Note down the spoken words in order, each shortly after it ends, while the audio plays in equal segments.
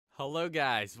Hello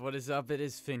guys, what is up? It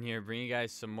is Finn here, bringing you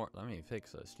guys some more. Let me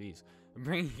fix this, jeez.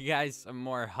 Bringing you guys some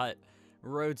more Hut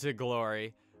Road to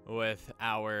Glory with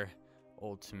our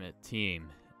ultimate team,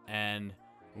 and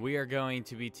we are going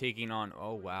to be taking on.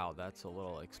 Oh wow, that's a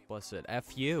little explicit.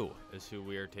 FU is who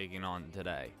we are taking on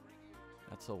today.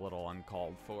 That's a little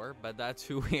uncalled for, but that's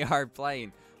who we are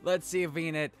playing. Let's see if we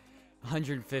can hit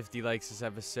 150 likes this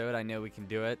episode. I know we can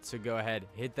do it, so go ahead,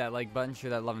 hit that like button,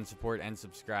 show that love and support, and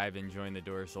subscribe and join the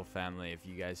Dorsal family if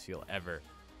you guys feel ever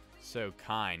so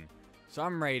kind. So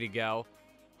I'm ready to go.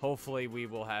 Hopefully we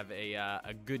will have a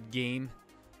good game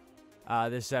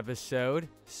this episode.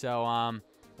 So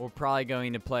we're probably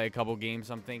going to play a couple games.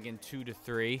 I'm thinking 2 to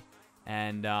 3,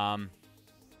 and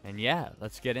yeah,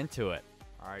 let's get into it.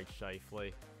 All right,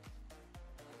 Shifley.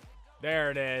 There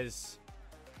it is.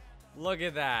 Look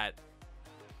at that.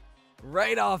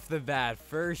 Right off the bat,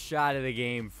 first shot of the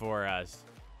game for us.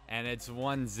 And it's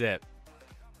 1-zip.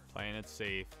 Playing it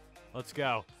safe. Let's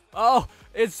go. Oh,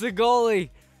 it's the goalie.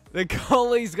 The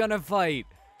goalie's gonna fight.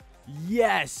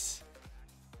 Yes.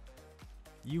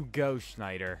 You go,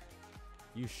 Schneider.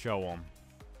 You show him.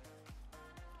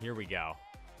 Here we go.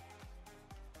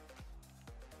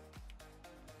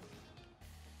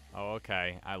 Oh,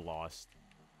 okay. I lost.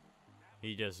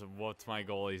 He just whooped my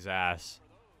goalie's ass.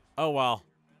 Oh, well.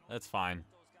 That's fine.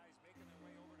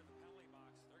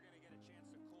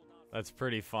 That's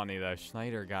pretty funny, though.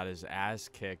 Schneider got his ass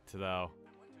kicked, though.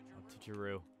 Up to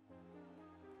Giroux.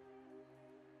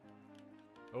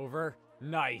 Over.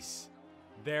 Nice.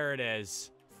 There it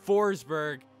is.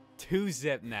 Forsberg.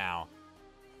 2-zip now.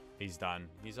 He's done.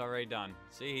 He's already done.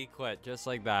 See, he quit just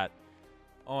like that.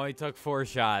 Oh, he took 4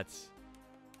 shots.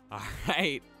 All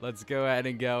right. Let's go ahead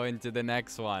and go into the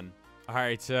next one. All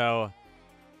right, so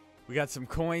we got some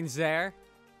coins there,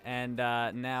 and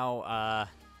now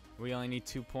we only need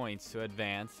 2 points to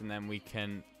advance, and then we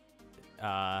can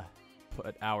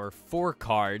put our 4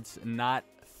 cards, not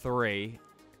 3,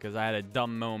 because I had a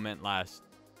dumb moment last,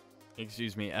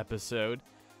 episode.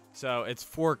 So it's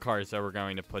 4 cards that we're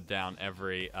going to put down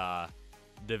every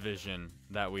division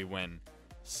that we win.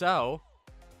 So,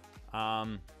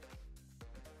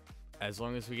 as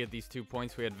long as we get these 2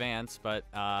 points, we advance. But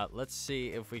let's see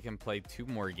if we can play 2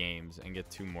 more games and get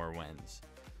 2 more wins.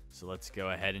 So let's go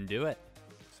ahead and do it.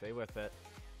 Stay with it.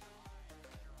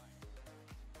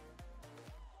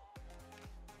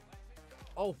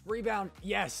 Oh, rebound.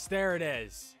 Yes, there it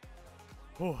is.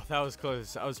 Oh, that was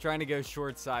close. I was trying to go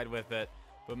short side with it,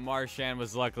 but Marchand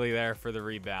was luckily there for the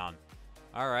rebound.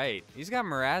 All right. He's got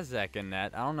Mrazek in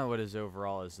net. I don't know what his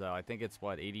overall is, though. I think it's,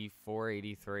 what, 84,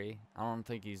 83? I don't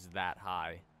think he's that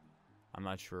high. I'm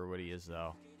not sure what he is,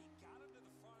 though.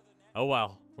 Oh,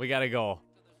 well. We got a goal.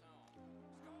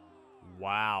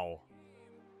 Wow.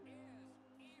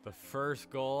 The first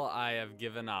goal I have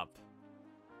given up.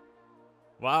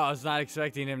 Wow, I was not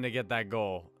expecting him to get that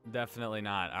goal. Definitely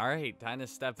not. All right, time to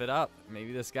step it up.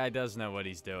 Maybe this guy does know what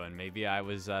he's doing. Maybe I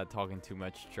was talking too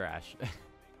much trash.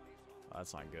 Oh,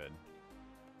 that's not good.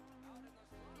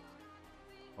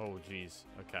 Oh, jeez.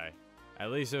 Okay.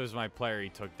 At least it was my player he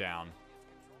took down.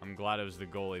 I'm glad it was the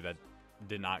goalie that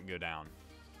did not go down.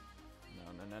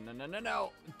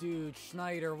 No. Dude,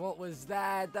 Schneider, what was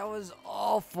that? That was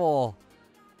awful.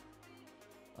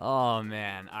 Oh,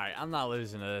 man. All right, I'm not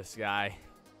losing to this guy.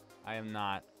 I am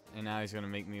not. And now he's going to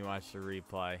make me watch the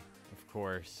replay. Of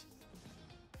course.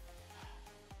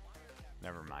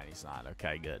 Never mind, he's not.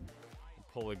 Okay, good.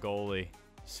 Pull the goalie.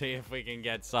 See if we can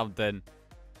get something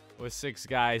with 6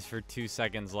 guys for 2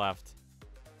 seconds left.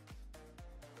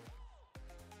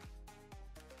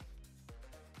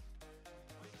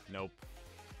 Nope.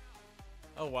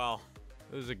 Oh, well.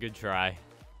 It was a good try.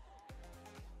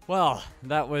 Well,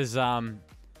 that was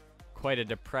quite a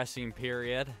depressing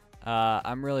period.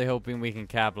 I'm really hoping we can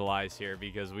capitalize here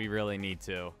because we really need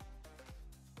to.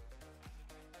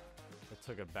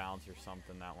 Took a bounce or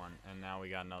something, that one, and now we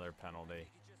got another penalty.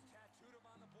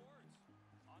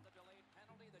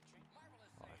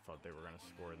 Oh, I thought they were going to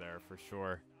score there for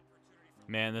sure.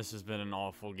 Man, this has been an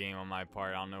awful game on my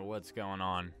part. I don't know what's going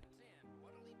on.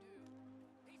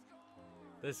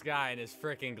 This guy and his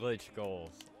freaking glitch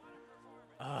goals.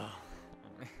 Oh,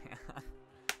 man.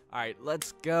 All right,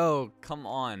 let's go. Come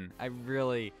on. I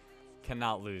really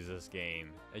cannot lose this game.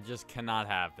 It just cannot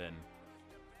happen.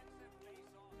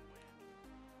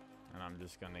 And I'm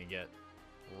just going to get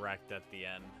wrecked at the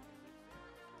end.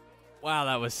 Wow,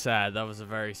 that was sad. That was a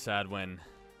very sad win.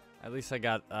 At least I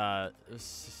got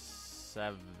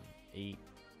 7, 8.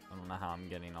 I don't know how I'm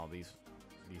getting all these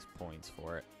points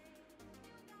for it.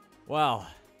 Well,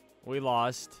 we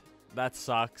lost. That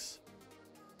sucks.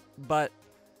 But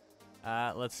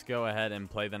let's go ahead and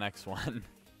play the next one.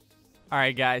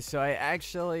 Alright guys, so I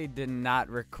actually did not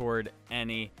record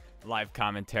any live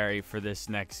commentary for this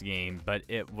next game, but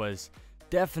it was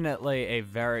definitely a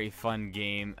very fun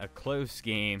game, a close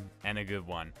game, and a good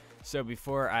one. So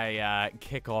before I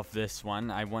kick off this one,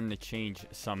 I wanted to change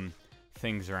some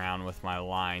things around with my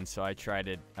line. So I tried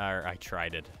it.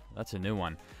 That's a new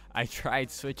one. I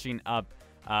tried switching up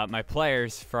my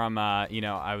players from,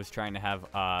 I was trying to have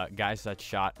guys that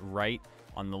shot right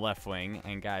on the left wing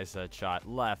and guys that shot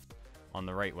left on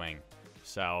the right wing.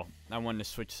 So I wanted to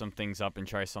switch some things up and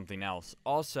try something else.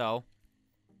 Also,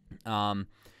 I'm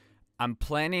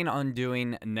planning on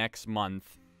doing next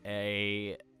month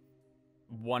a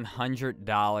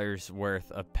 $100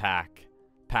 worth of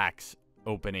packs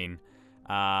opening.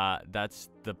 That's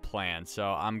the plan. So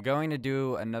I'm going to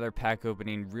do another pack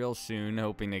opening real soon,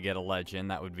 hoping to get a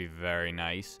legend. That would be very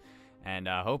nice, and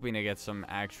hoping to get some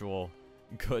actual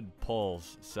good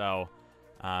pulls. So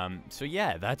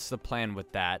yeah, that's the plan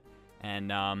with that.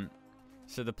 And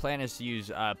so the plan is to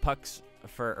use pucks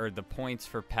or the points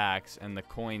for packs and the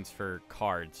coins for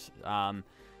cards.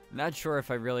 Not sure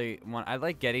if I really want. I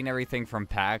like getting everything from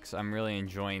packs. I'm really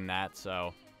enjoying that.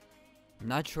 So I'm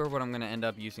not sure what I'm gonna end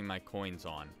up using my coins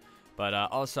on. But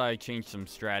also I changed some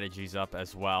strategies up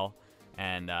as well,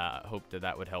 and hope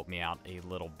that would help me out a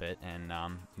little bit. And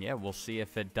yeah, we'll see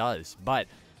if it does. But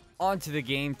on to the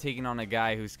game, taking on a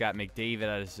guy who's got Mcdavid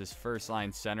as his first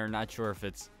line center. Not sure if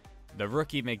it's the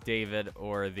rookie Mcdavid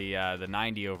or the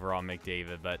 90 overall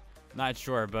Mcdavid, but not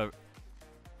sure. But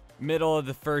middle of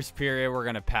the first period, we're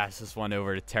going to pass this one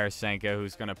over to Tarasenko,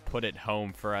 who's going to put it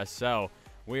home for us. So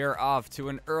we are off to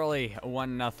an early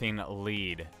 1-0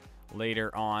 lead.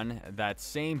 Later on that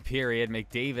same period,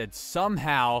 Mcdavid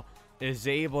somehow is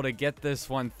able to get this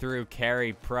one through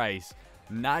Carey Price.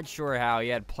 Not sure how. He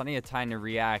had plenty of time to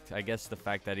react. I guess the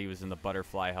fact that he was in the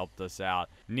butterfly helped us out.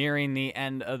 Nearing the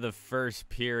end of the first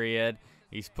period,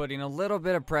 he's putting a little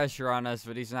bit of pressure on us,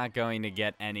 but he's not going to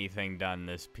get anything done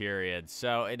this period.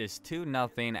 So it is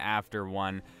 2-0 after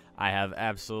one. I have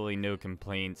absolutely no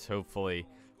complaints. Hopefully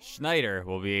Schneider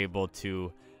will be able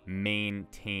to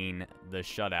maintain the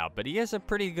shutout. But he is a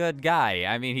pretty good guy.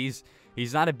 I mean,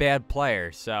 he's not a bad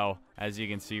player. So as you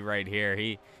can see right here,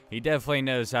 he definitely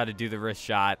knows how to do the wrist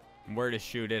shot, where to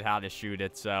shoot it, how to shoot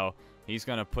it. So he's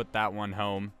going to put that one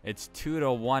home. It's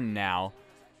 2-1 now.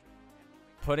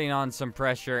 Putting on some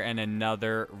pressure, and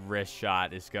another wrist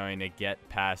shot is going to get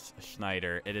past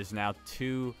Schneider. It is now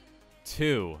 2-2.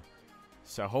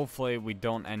 So hopefully we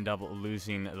don't end up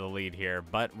losing the lead here.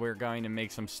 But we're going to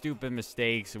make some stupid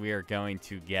mistakes. We are going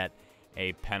to get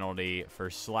a penalty for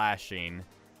slashing.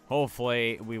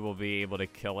 Hopefully we will be able to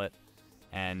kill it.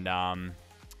 And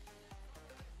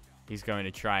he's going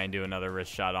to try and do another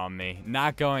wrist shot on me.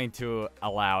 Not going to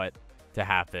allow it to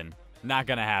happen. Not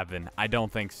going to happen. I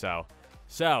don't think so.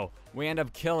 So we end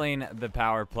up killing the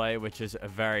power play, which is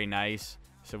very nice.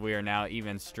 So we are now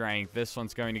even strength. This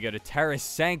one's going to go to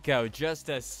Tarasenko. Just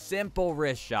a simple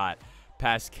wrist shot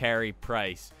past Carey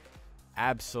Price.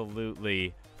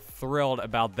 Absolutely thrilled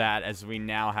about that, as we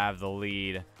now have the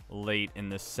lead late in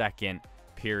the second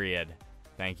period.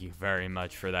 Thank you very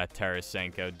much for that,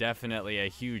 Tarasenko. Definitely a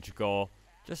huge goal.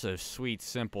 Just a sweet,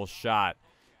 simple shot.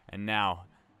 And now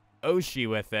Oshie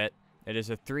with it. It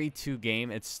is a 3-2 game.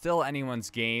 It's still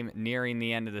anyone's game nearing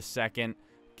the end of the second,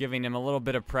 giving him a little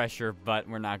bit of pressure, but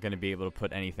we're not going to be able to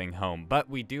put anything home. But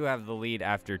we do have the lead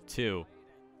after 2.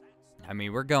 I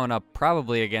mean, we're going up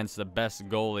probably against the best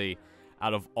goalie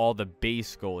out of all the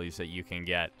base goalies that you can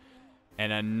get.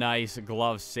 And a nice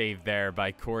glove save there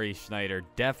by Corey Schneider.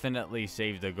 Definitely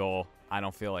saved the goal. I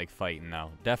don't feel like fighting, though.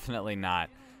 Definitely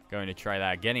not going to try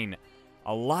that. Getting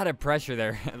a lot of pressure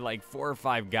there, like 4 or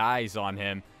 5 guys on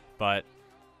him. But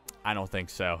I don't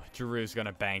think so. Giroux's going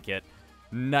to bank it.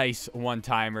 Nice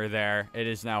one-timer there. It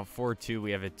is now 4-2.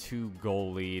 We have a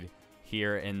 2-goal lead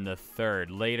here in the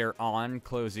third. Later on,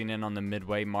 closing in on the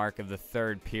midway mark of the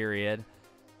third period.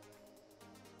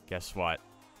 Guess what?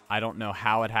 I don't know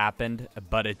how it happened,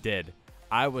 but it did.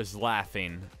 I was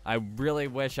laughing. I really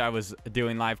wish I was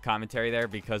doing live commentary there,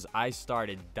 because I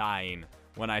started dying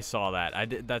when I saw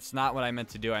that. That's not what I meant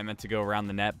to do. I meant to go around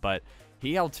the net, but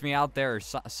he helped me out there, or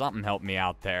something helped me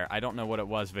out there. I don't know what it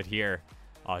was, but here,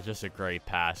 oh, just a great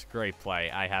pass, great play.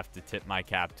 I have to tip my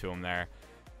cap to him there.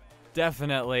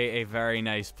 Definitely a very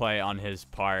nice play on his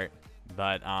part,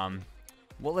 but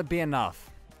will it be enough?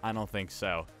 I don't think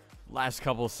so. Last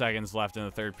couple seconds left in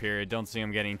the third period. Don't see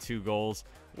him getting 2 goals.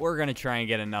 We're going to try and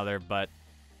get another, but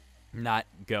not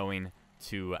going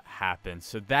to happen.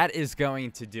 So that is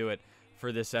going to do it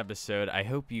for this episode. I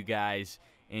hope you guys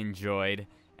enjoyed.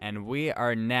 And we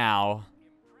are now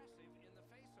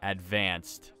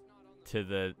advanced to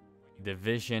the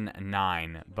Division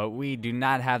 9, but we do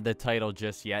not have the title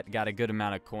just yet. Got a good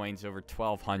amount of coins, over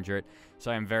 1,200,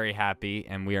 so I'm very happy,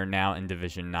 and we are now in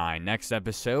Division 9. Next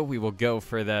episode, we will go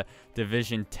for the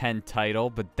Division 10 title,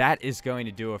 but that is going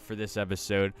to do it for this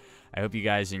episode. I hope you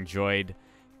guys enjoyed.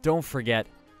 Don't forget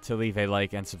to leave a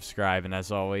like and subscribe, and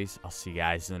as always, I'll see you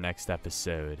guys in the next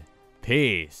episode.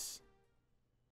 Peace!